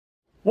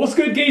What's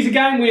good, Geezer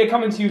Gang? We are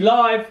coming to you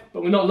live,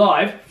 but we're not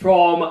live,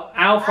 from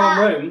our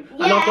front room.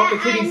 Yeah, and I've got the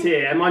kiddies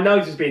here, and my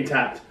nose is being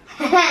tapped.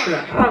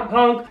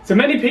 So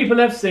many people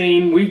have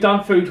seen, we've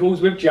done food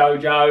hauls with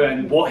Jojo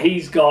and what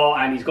he's got,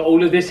 and he's got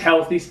all of this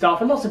healthy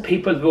stuff, and lots of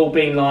people have all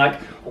been like,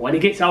 well, when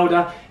he gets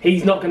older,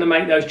 he's not going to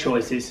make those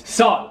choices.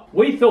 So,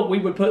 we thought we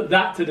would put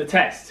that to the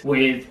test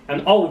with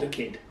an older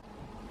kid,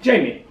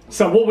 Jamie.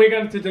 So what we're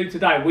going to do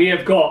today, we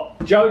have got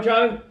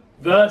Jojo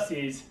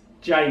versus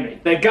Jamie.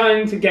 They're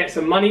going to get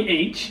some money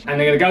each and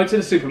they're going to go to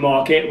the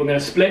supermarket. We're going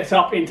to split it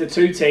up into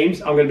two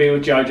teams. I'm going to be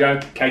with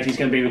Jojo, Katie's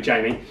going to be with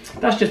Jamie.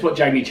 That's just what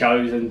Jamie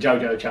chose and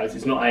Jojo chose.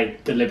 It's not a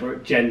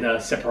deliberate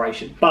gender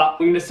separation. But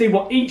we're going to see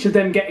what each of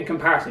them get in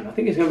comparison. I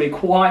think it's going to be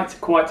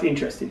quite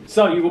interesting.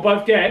 So you will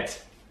both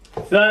get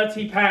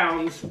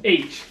 £30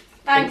 each.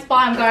 Thanks,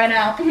 bye, I'm going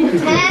out.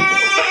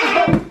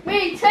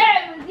 Me too,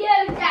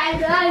 you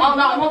guys. Oh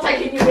no, I'm not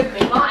taking you with me,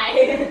 bye.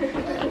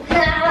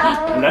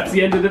 And that's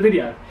the end of the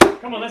video.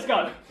 Come on, let's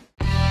go.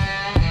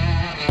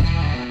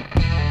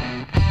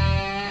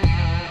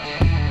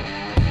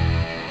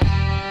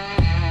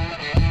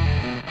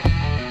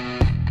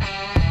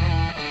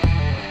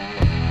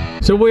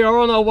 So we are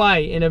on our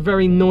way in a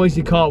very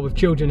noisy car with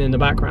children in the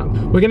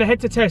background. We're going to head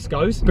to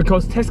Tesco's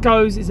because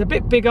Tesco's is a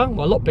bit bigger,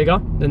 well a lot bigger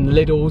than the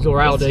Lidl's or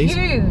Aldi's. It's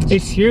huge.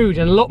 It's huge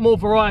and a lot more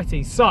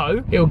variety.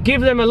 So it'll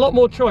give them a lot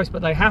more choice,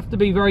 but they have to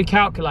be very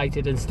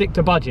calculated and stick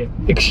to budget.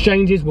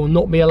 Exchanges will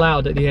not be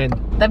allowed at the end.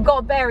 They've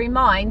got to bear in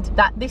mind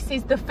that this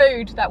is the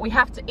food that we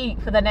have to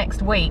eat for the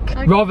next week.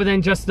 Okay. Rather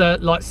than just the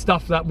like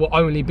stuff that will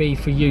only be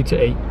for you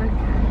to eat. Okay,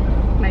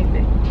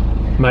 maybe.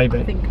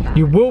 Maybe.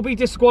 You will be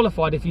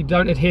disqualified if you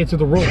don't adhere to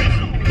the rules.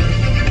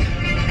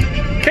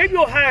 Keep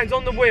your hands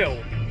on the wheel.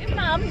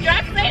 Mum,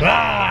 dress it.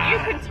 Ah. You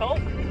can talk.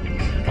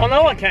 I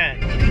know I can.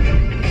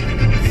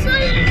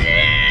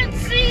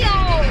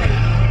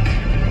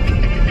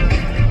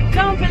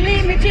 Don't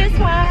believe me, just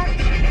watch.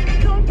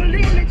 Don't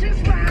believe me,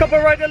 just watch.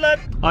 Copyright alert.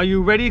 Are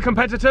you ready,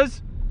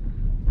 competitors?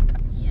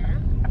 Yeah.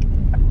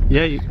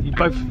 Yeah, you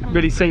both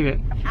really seen it.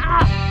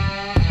 Ah.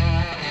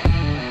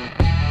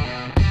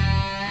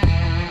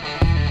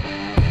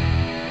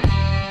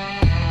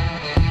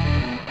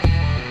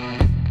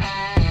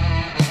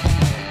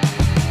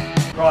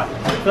 Right,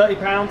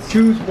 £30,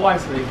 choose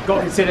wisely. You've got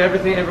to consider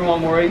everything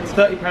everyone will eat.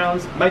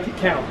 £30, make it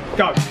count.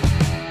 Go.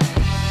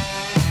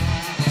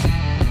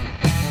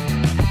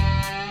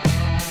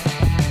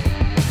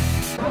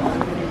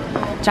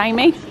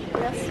 Jamie?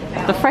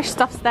 Yes. The fresh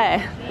stuff's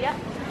there. Yep.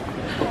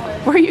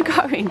 Where are you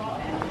going?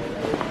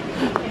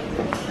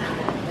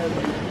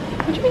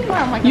 What do you mean where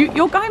am I going?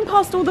 You're going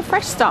past all the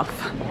fresh stuff.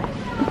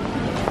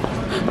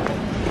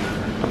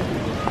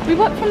 We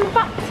went from the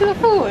back to the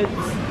forwards.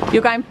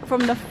 You're going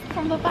from the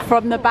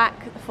back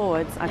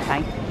forwards.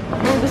 Okay.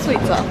 Where all the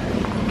sweets are.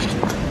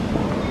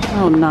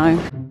 Oh no.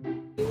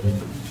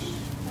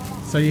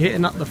 So you're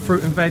hitting up the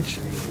fruit and veg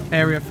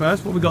area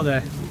first. What we got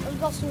there? We've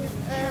got some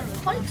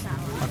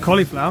cauliflower. A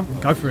cauliflower.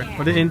 Go for it.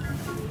 Put it in.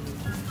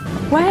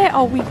 Where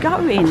are we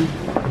going?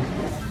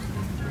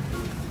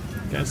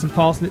 Getting some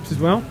parsnips as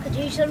well. Could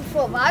you use some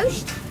for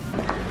roast?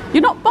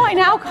 You're not buying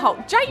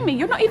alcohol. Jamie,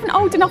 you're not even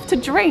old enough to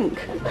drink.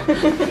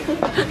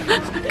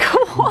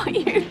 What are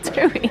you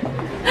doing?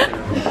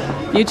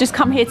 You just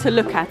come here to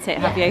look at it,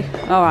 have you?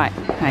 All right,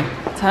 okay.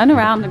 Turn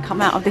around and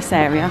come out of this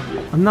area.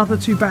 Another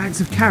 2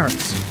 bags of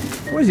carrots.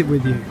 What is it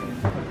with you?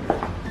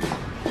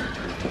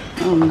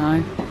 Oh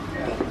no.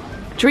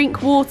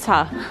 Drink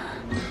water.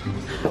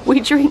 We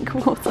drink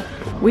water.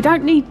 We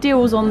don't need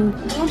deals on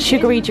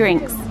sugary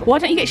drinks. Why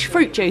don't you get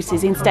fruit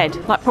juices instead?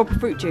 Like proper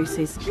fruit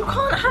juices. You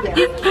can't have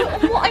input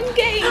on what I'm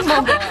getting,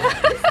 Mother.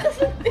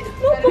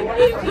 It's not the way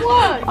it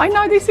works. I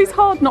know this is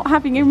hard not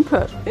having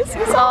input. This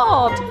is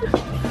hard.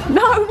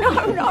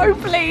 No,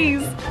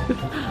 please.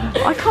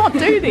 I can't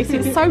do this.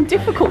 It's so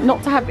difficult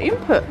not to have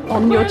input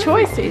on your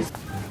choices.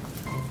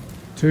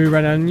 2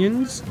 red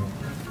onions.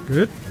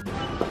 Good.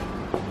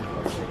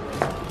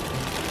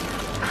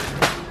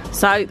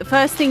 So the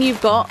first thing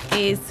you've got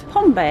is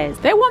pom bears.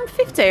 They're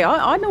 £1.50.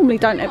 I normally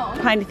don't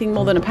pay anything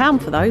more than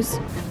 £1 for those.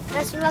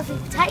 There's some lovely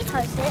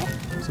potatoes here.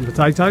 Some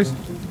potatoes.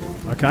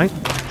 Okay.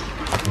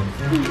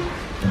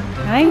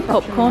 Okay,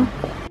 popcorn.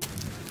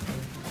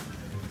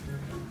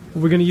 What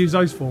are we going to use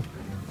those for?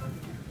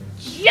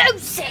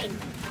 Juicing!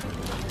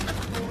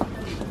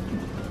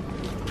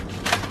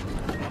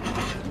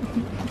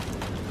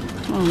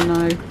 Oh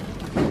no.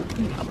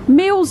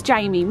 Meals,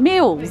 Jamie,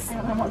 meals.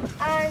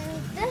 And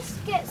let's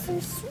get some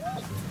sweet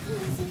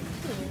easy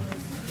peas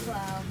as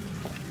well.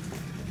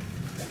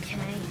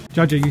 Okay.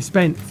 Jojo, you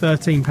spent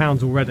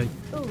 £13 already.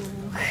 Ooh.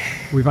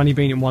 We've only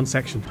been in one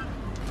section.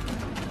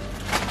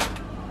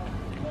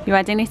 You're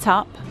adding it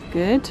up.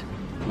 Good.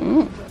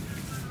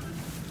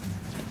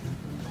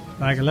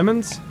 Bag of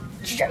lemons.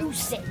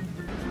 Juicing.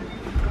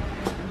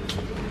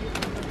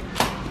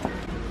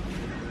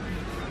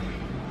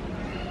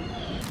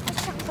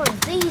 Let's chuck one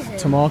of these in.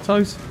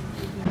 Tomatoes.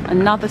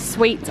 Another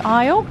sweet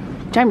aisle.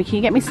 Jamie, can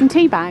you get me some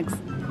tea bags?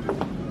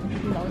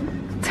 No.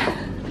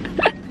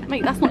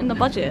 Mate, that's not in the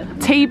budget.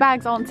 Tea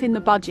bags aren't in the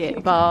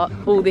budget, but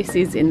all this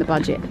is in the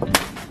budget.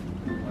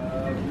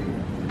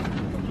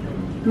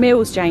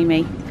 Meals,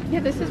 Jamie.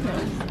 Yeah, this is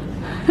meals.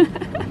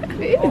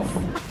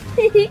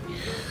 It is.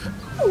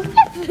 Oh,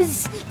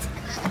 peppers.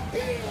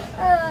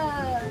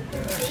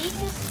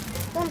 These is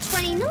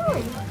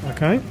 129.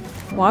 Okay.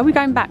 Why are we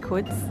going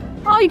backwards?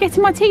 Oh, you're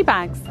getting my tea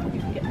bags. You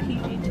can get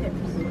PG tips.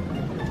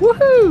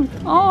 Woohoo!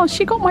 Oh,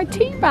 she got my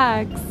tea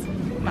bags.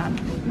 Man,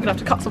 I'm gonna have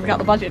to cut something out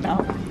the budget now.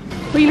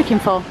 What are you looking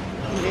for?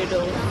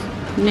 Noodles.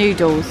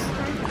 Noodles.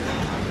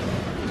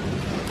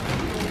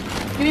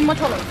 Give me my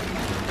trolley.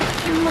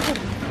 Give me my trolley.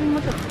 Give me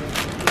my trolley.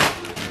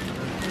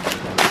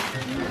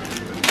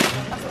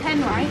 That's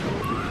 10, right?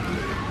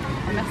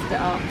 I messed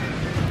it up.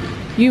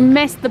 You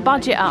messed the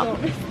budget up.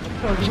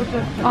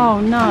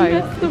 Oh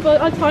no.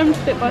 I timed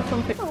it by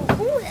something.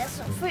 Oh, there's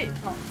some fruit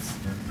pots.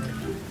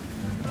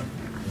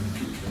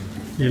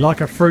 You like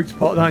a fruit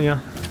pot, don't you?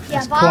 Yeah,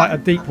 It's but quite a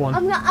deep one.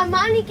 I'm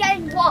only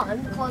getting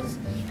one because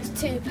it's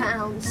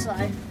 £2, so.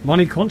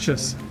 Money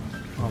conscious.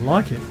 I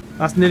like it.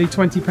 That's nearly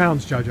 £20,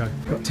 Jojo.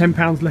 Got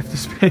 £10 left to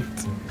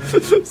spend.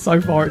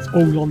 So far, it's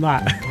all on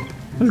that.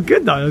 That's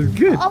good though. That's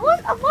good. I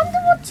wonder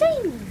what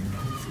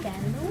Jamie's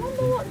getting. I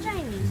wonder what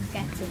Jamie's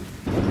getting.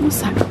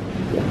 What's that?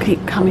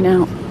 Keep coming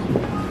out.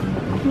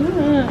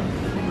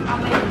 I'll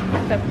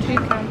make 2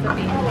 cans of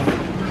beans.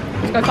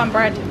 Let's go find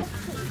bread.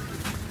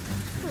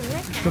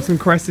 Got some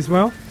crest as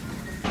well.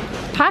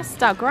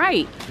 Pasta,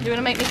 great. Do you want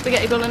to make me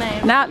spaghetti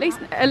bolognese? Now at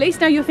least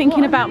now you're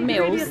thinking about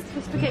meals. Ingredients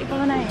for spaghetti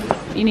bolognese.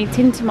 You need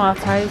tin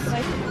tomatoes.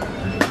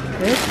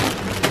 Good.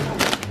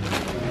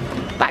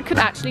 That could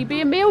actually be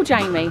a meal,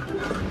 Jamie.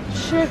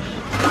 Sure.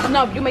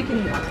 No, you're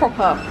making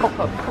proper.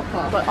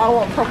 But I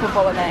want proper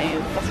bolognese.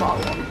 That's what I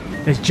want.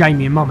 There's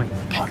Jamie and Mummy.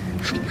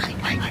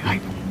 Hey.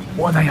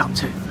 What are they up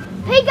to?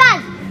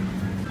 Pecan!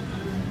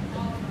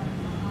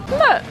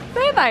 Look,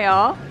 there they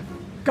are.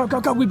 Go, go,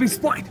 go. We've been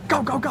spotted.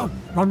 Go, go, go.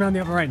 Run round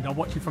the other end. I'll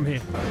watch you from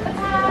here.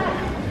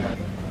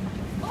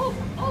 Oh,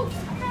 I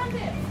found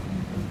it.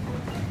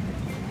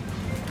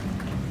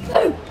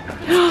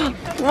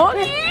 What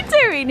are you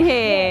doing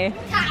here?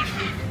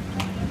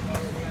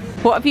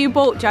 What have you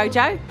bought,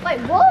 Jojo? Wait,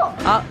 what?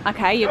 Oh,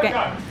 okay, you get.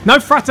 No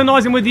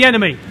fraternising with the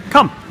enemy.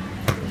 Come.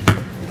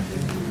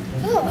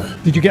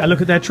 Did you get a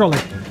look at their trolley?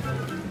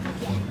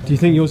 Do you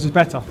think yours is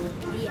better?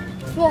 Yeah,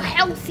 it's more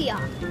healthier.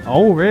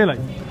 Oh, really?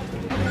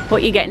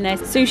 What are you getting there?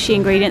 Sushi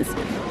ingredients.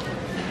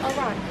 Oh,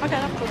 right. Okay,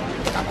 that's cool.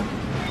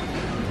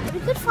 We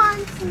could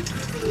find some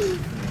seed.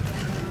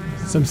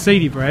 Some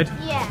seedy bread.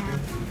 Yeah.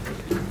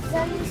 Is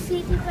there any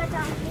seedy bread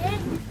down here?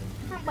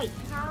 Oh, wait,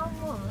 how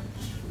much?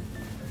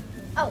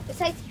 Oh, it's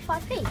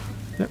 85p.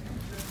 Yep.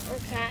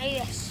 Okay,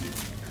 let's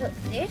put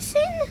this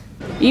in.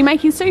 Are you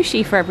making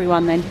sushi for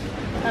everyone then?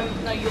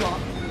 No, you are.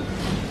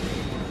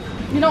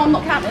 You know I'm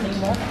not counting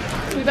anymore.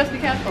 So we best be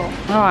careful.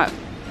 All right.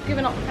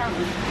 Giving up the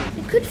counting.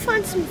 We could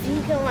find some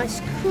vegan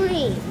ice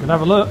cream. We'll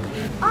have a look.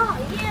 Oh,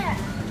 yeah.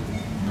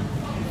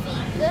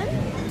 Vegan,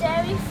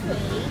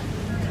 dairy-free,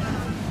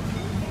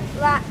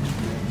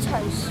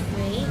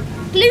 lactose-free,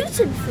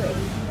 gluten-free.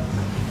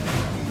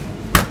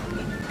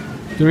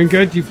 Doing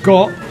good. You've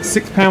got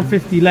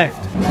 £6.50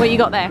 left. What you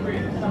got there?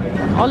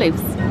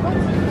 Olives.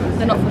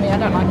 They're not for me. I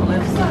don't like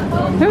olives.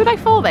 Who are they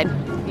for then?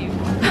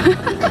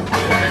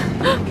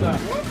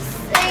 Let's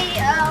see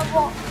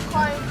what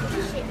kind of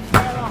chips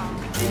there are.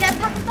 You get a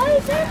pack of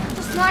those in?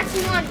 Just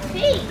 99p.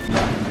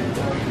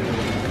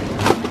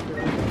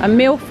 A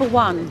meal for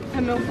one.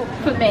 A meal for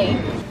me.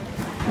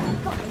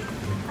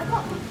 I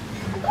got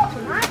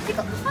one. I actually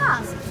got the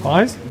fast.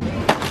 Pies?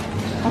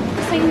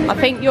 I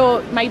think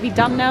you're maybe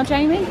done now,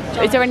 Jamie.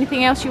 Is there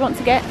anything else you want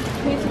to get?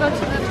 We need to go to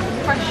the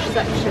fresh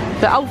section.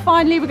 Oh,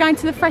 finally we're going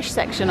to the fresh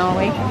section, are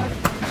we?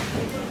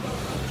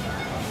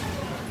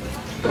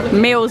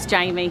 Meals,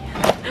 Jamie.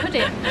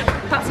 Pudding.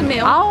 That's a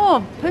meal.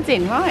 Oh,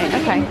 pudding, right,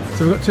 okay.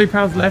 So we've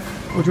got £2 left.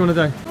 What do you want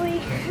to do? We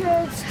could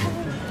have a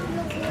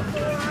look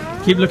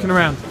around. Keep looking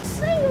around.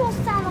 See what's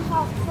down the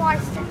half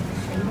price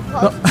section.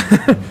 Because,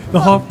 The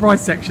half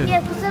price section.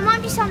 yeah, because there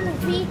might be something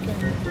vegan.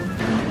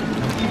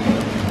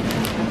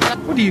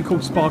 What do you call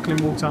sparkling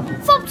water?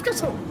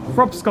 Fobscuttle.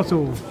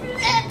 Frobscottle.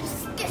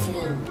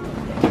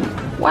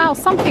 Wow,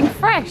 something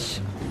fresh.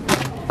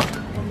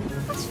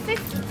 That's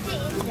 50p,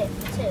 isn't it,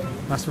 for two?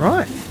 That's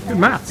right. Good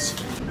maths.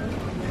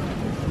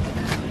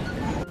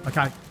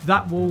 Okay,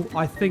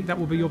 I think that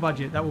will be your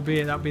budget. That will be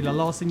it. That will be the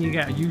last thing you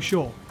get. Are you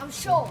sure? I'm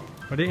sure.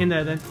 Put it in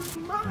there then.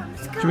 Mum,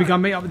 let's go. Should we go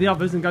meet up with the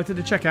others and go to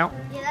the checkout?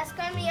 Yeah, let's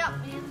go meet up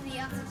with the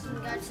others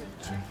and go to the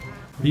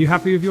checkout. Are you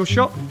happy with your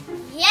shop?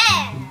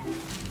 Yeah!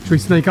 Should we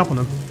sneak up on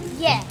them?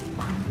 Yeah.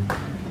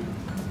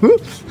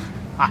 Oops.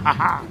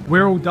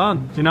 We're all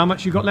done. Do you know how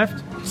much you got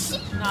left?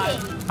 No.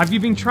 Have you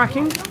been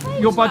tracking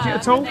your budget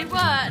at all? They were,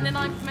 and then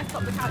I messed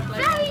up the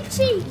calculator. Very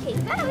cheeky.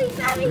 Very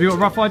Have you got a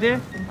rough idea?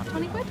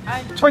 20 quid?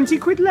 20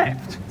 quid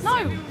left?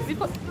 No, we've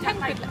got 10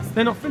 quid left.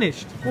 They're not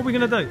finished. What are we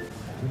going to do?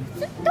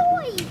 The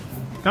toys.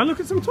 Go look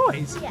at some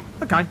toys? Yeah.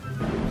 Okay.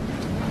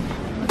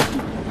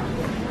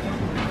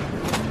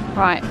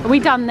 Right, are we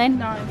done then?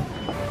 No.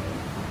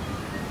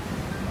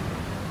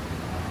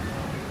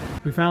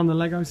 We found the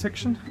Lego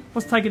section.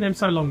 What's taking them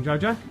so long,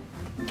 Jojo?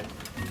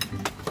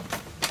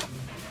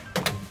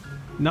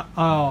 No,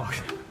 oh.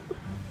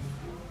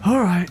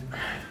 All right.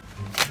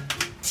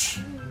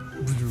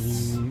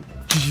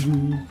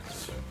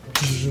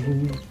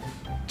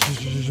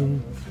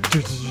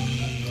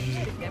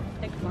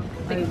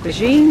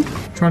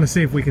 Trying to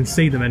see if we can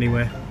see them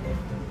anywhere.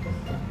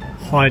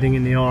 Hiding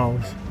in the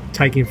aisles,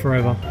 taking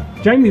forever.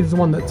 Jamie was the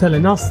one that's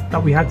telling us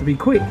that we had to be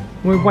quick.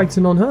 We're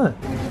waiting on her.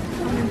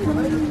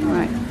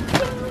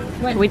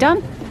 Right. Are we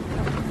done?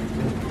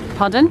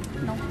 Pardon?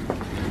 No.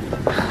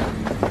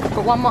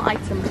 Got one more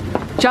item.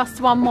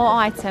 Just one more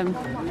item.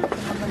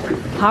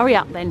 Hurry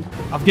up then.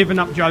 I've given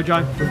up,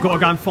 Jojo. We've got to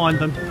go and find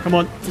them. Come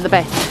on. To the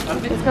best.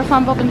 Let's go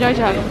find Bob and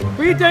Jojo. What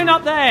are you doing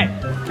up there?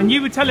 And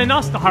you were telling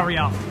us to hurry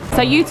up.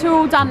 So you two are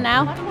all done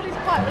now?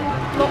 Quite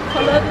a lot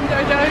colour than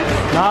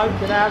Jojo's. No,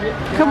 get out of it.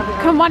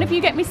 Can one of you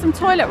get me some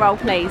toilet roll,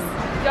 please?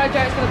 Jojo,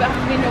 it's going to have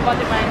to be in your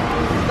budget, mate.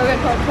 Go get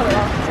a toilet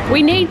roll.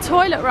 We need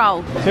toilet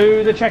roll.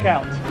 To the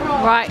checkout.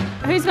 Right,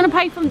 who's going to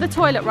pay for the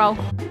toilet roll?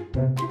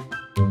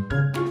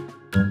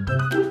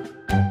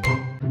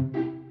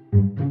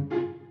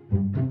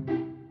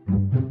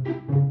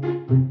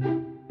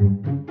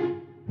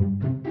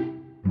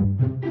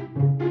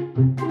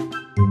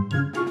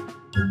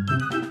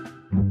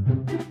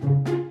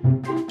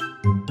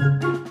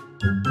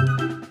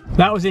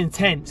 That was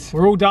intense.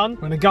 We're all done.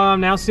 We're gonna go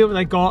home now, see what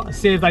they got, and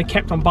see if they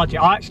kept on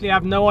budget. I actually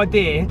have no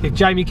idea if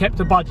Jamie kept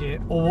a budget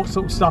or what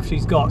sort of stuff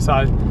she's got,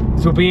 so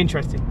this will be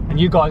interesting. And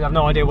you guys have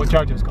no idea what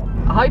Jojo's got.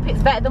 I hope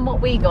it's better than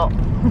what we got.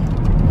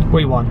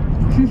 We won.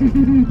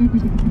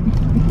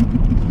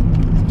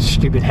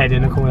 Stupid head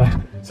in the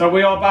corner. So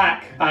we are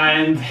back,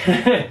 and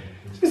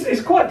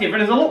it's quite different.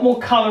 There's a lot more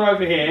colour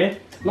over here,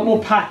 a lot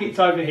more packets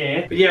over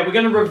here. But yeah, we're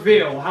gonna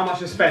reveal how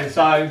much I spent.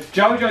 So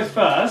Jojo's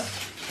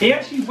first. He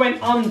actually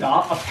went under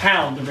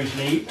 £1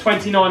 originally,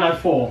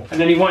 $29.04, and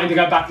then he wanted to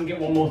go back and get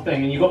one more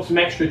thing, and you got some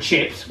extra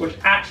chips, which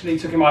actually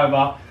took him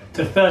over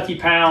to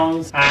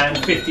 £30 and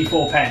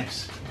 54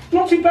 pence.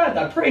 Not too bad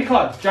though, pretty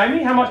close.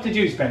 Jamie, how much did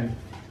you spend?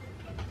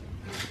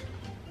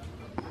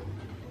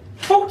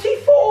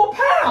 £44?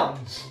 Are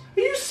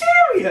you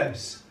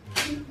serious?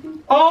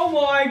 Oh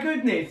my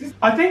goodness.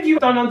 I think you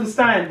don't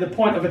understand the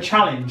point of a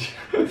challenge.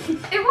 It was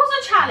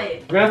a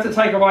challenge. We're going to have to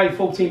take away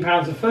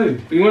 £14 of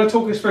food. But you want to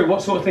talk us through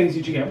what sort of things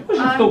did you get? What was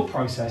your thought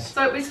process?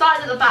 So we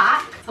started at the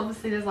back. So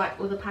obviously there's like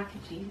all the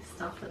packaging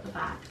stuff at the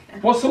back.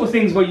 What sort of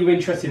things were you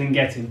interested in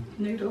getting?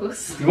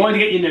 Noodles. You wanted to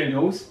get your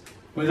noodles.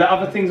 Was there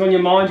other things on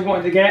your mind you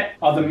wanted to get?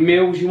 Other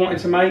meals you wanted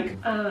to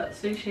make?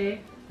 Sushi.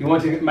 You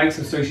wanted to make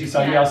some sushi,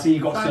 so yeah, I see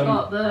you got some... I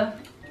got the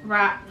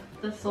wrap,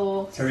 the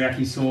sauce.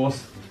 Teriyaki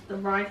sauce. The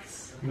rice.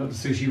 You got the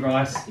sushi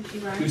rice.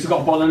 Sushi rice. You also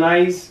got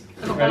bolognese.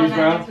 I got ready as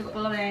well. bolognese, we got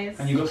bolognese.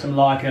 And you got some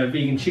like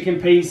vegan chicken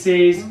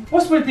pieces.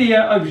 What's with the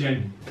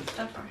aubergine?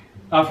 Stir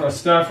fry. For a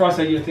stir fry,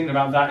 so you're thinking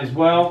about that as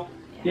well.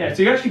 Yeah,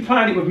 so you actually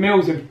planned it with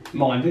meals in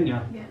mind, didn't you?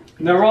 Yeah.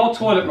 And there are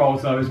toilet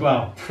rolls though as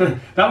well.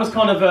 That was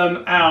kind of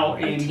out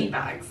in... And tea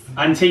bags.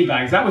 And tea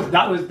bags. That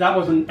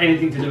wasn't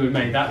anything to do with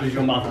me. That was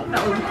your mother.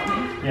 That was not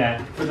me.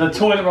 Yeah. But the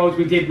toilet rolls,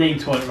 we did need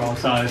toilet rolls.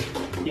 So,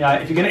 you know,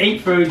 if you're going to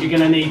eat food, you're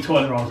going to need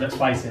toilet rolls. Let's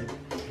face it.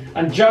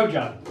 And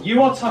Jojo,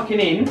 you are tucking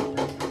in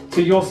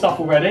to your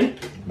stuff already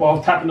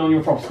while tapping on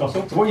your propsicle.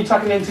 So what are you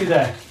tucking into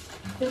there?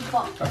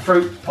 A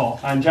fruit pot.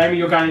 And Jamie,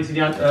 you're going into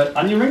the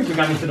onion rings. You're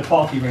going into the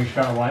party ring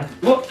straight away.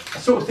 What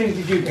sort of things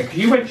did you get? Because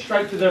you went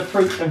straight to the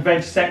fruit and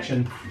veg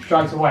section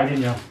straight away,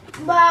 didn't you?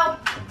 Well,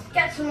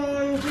 get some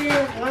oranges,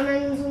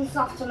 lemons and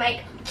stuff to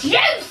make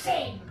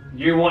juicing.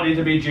 You wanted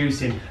to be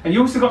juicing. And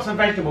you also got some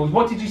vegetables.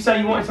 What did you say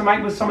you wanted to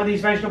make with some of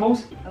these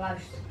vegetables? A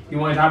roast. You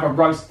wanted to have a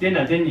roast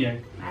dinner, didn't you?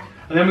 Yeah.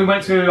 And then we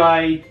went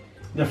to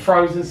the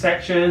frozen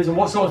sections. And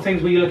what sort of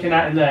things were you looking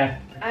at in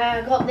there?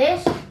 Got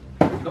this.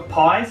 You got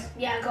pies?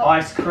 Yeah, I got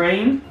ice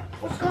cream.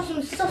 Also got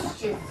some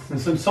sausages. And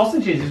some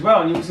sausages as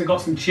well. And you also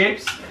got some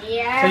chips.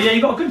 Yeah. So yeah,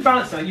 you got a good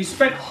balance there. You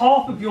spent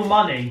half of your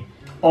money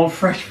on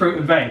fresh fruit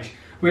and veg,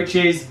 which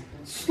is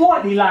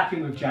slightly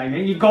lacking with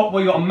Jamie. You've got,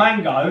 well, you got a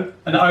mango,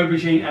 an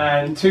aubergine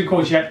and 2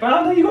 courgettes. But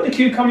I know you got the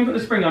cucumber, you got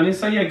the spring onions,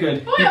 so yeah,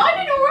 good. Well, I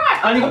did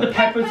alright. And you got the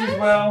peppers as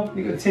well.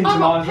 You got the tin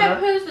tomatoes. I got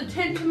peppers, the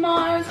tin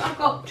tomatoes. I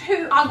got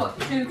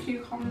two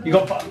cucumbers. You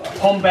got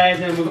pom bears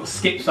and we've got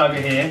skips over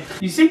here.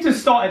 You seem to have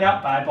started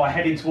out bad by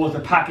heading towards the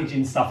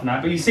packaging stuff and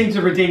that, but you seem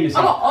to redeem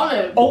yourself. I got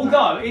olives.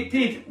 Although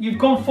you've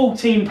gone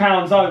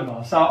 £14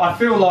 over, so I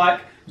feel like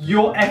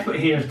your effort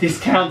here is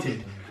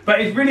discounted.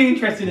 But it's really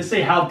interesting to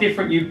see how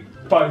different you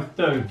both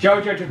do.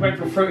 Jojo just went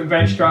for fruit and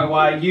veg straight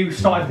away. You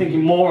started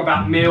thinking more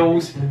about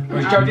meals,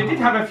 whereas Jojo did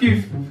have a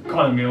few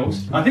kind of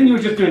meals. I think you were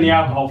just doing the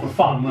alcohol for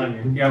fun,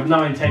 weren't you? You have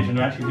no intention of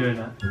actually doing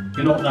that.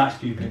 You're not that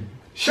stupid.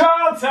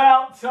 Shout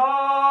out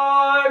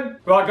time!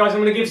 Right guys,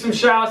 I'm going to give some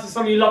shout outs to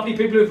some of you lovely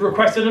people who've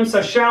requested them.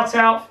 So shout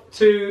out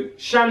to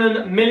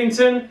Shannon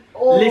Millington,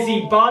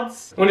 Lizzie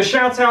Buds. I want to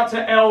shout out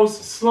to Els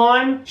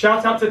Slime.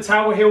 Shout out to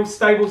Tower Hill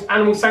Stables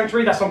Animal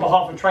Sanctuary. That's on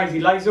behalf of Tracy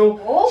Lazel.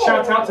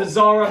 Shout out to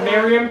Zara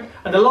Miriam.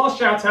 And the last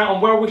shout out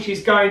and well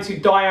wishes going to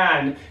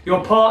Diane.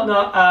 Your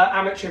partner,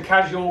 Amateur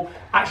Casual,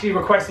 actually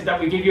requested that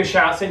we give you a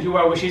shout, send you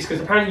well wishes,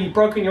 because apparently you've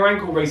broken your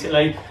ankle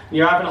recently and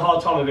you're having a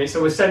hard time of it.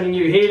 So we're sending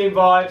you healing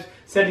vibes,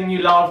 sending you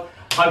love,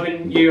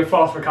 hoping you a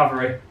fast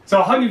recovery. So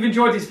I hope you've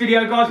enjoyed this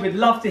video, guys. We'd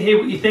love to hear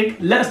what you think.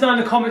 Let us know in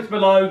the comments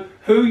below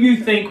who you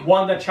think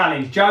won the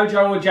challenge,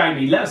 Jojo or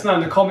Jamie. Let us know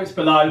in the comments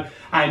below,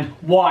 and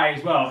why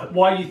as well,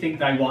 why you think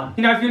they won.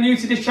 You know, if you're new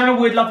to this channel,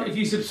 we'd love it if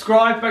you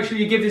subscribe. Make sure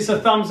you give this a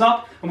thumbs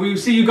up, and we will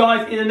see you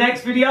guys in the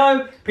next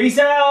video. Peace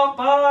out,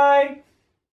 bye.